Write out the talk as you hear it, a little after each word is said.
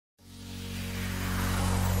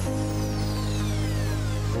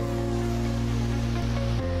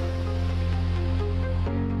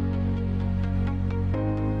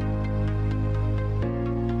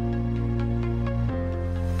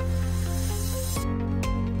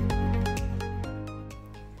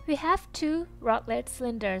We have two rodlet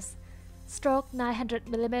cylinders, stroke 900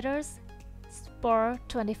 mm, bore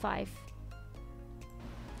 25.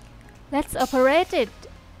 Let's operate it.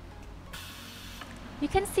 You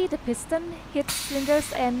can see the piston hit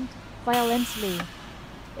cylinder's end violently.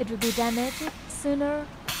 It will be damaged sooner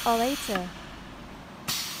or later.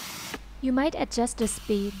 You might adjust the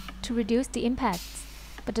speed to reduce the impacts,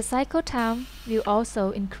 but the cycle time will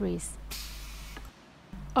also increase.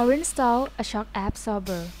 Or install a shock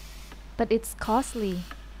absorber, but it's costly,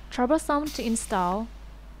 troublesome to install,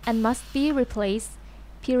 and must be replaced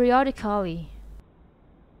periodically.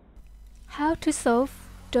 How to solve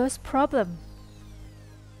those problems?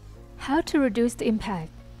 How to reduce the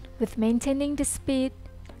impact with maintaining the speed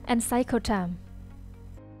and cycle time?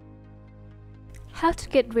 How to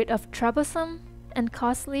get rid of troublesome and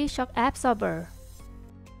costly shock absorber?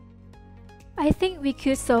 I think we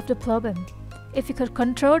could solve the problem if we could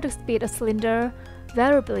control the speed of cylinder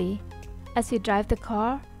variably as we drive the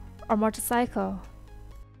car or motorcycle.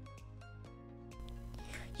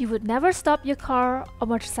 You would never stop your car or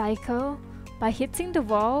motorcycle by hitting the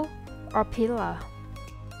wall or pillar.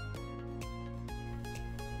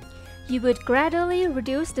 You would gradually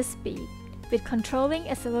reduce the speed with controlling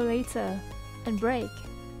accelerator and brake,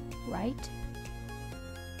 right?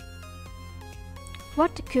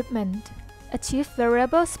 What equipment achieves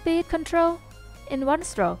variable speed control in one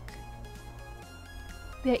stroke?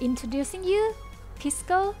 We are introducing you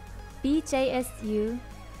PISCO BJSU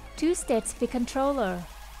two-stage speed controller.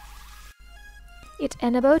 It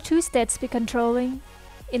enables two-stage speed controlling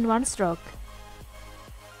in one stroke.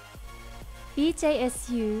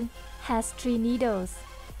 BJSU has 3 needles.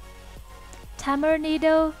 Timer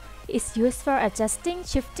needle is used for adjusting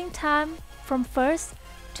shifting time from first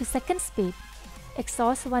to second speed.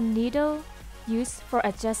 Exhaust 1 needle used for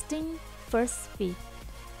adjusting first speed.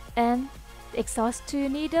 And the exhaust 2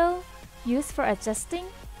 needle used for adjusting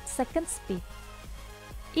second speed.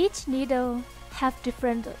 Each needle have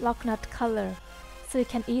different lock nut color, so you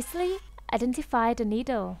can easily identify the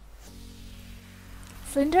needle.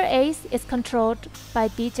 Cylinder A is controlled by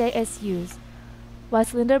BJSUs, while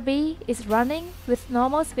cylinder B is running with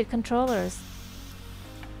normal speed controllers.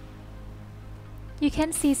 You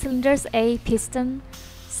can see cylinders A piston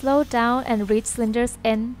slow down and reach cylinder's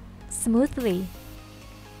end smoothly.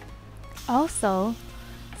 Also,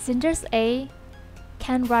 cylinders A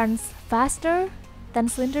can run faster than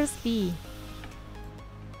cylinders B.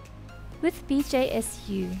 With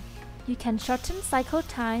BJSU, you can shorten cycle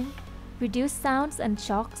time, reduce sounds and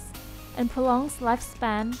shocks, and prolong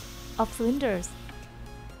lifespan of cylinders.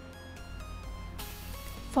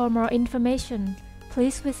 For more information,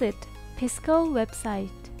 please visit PISCO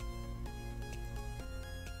website.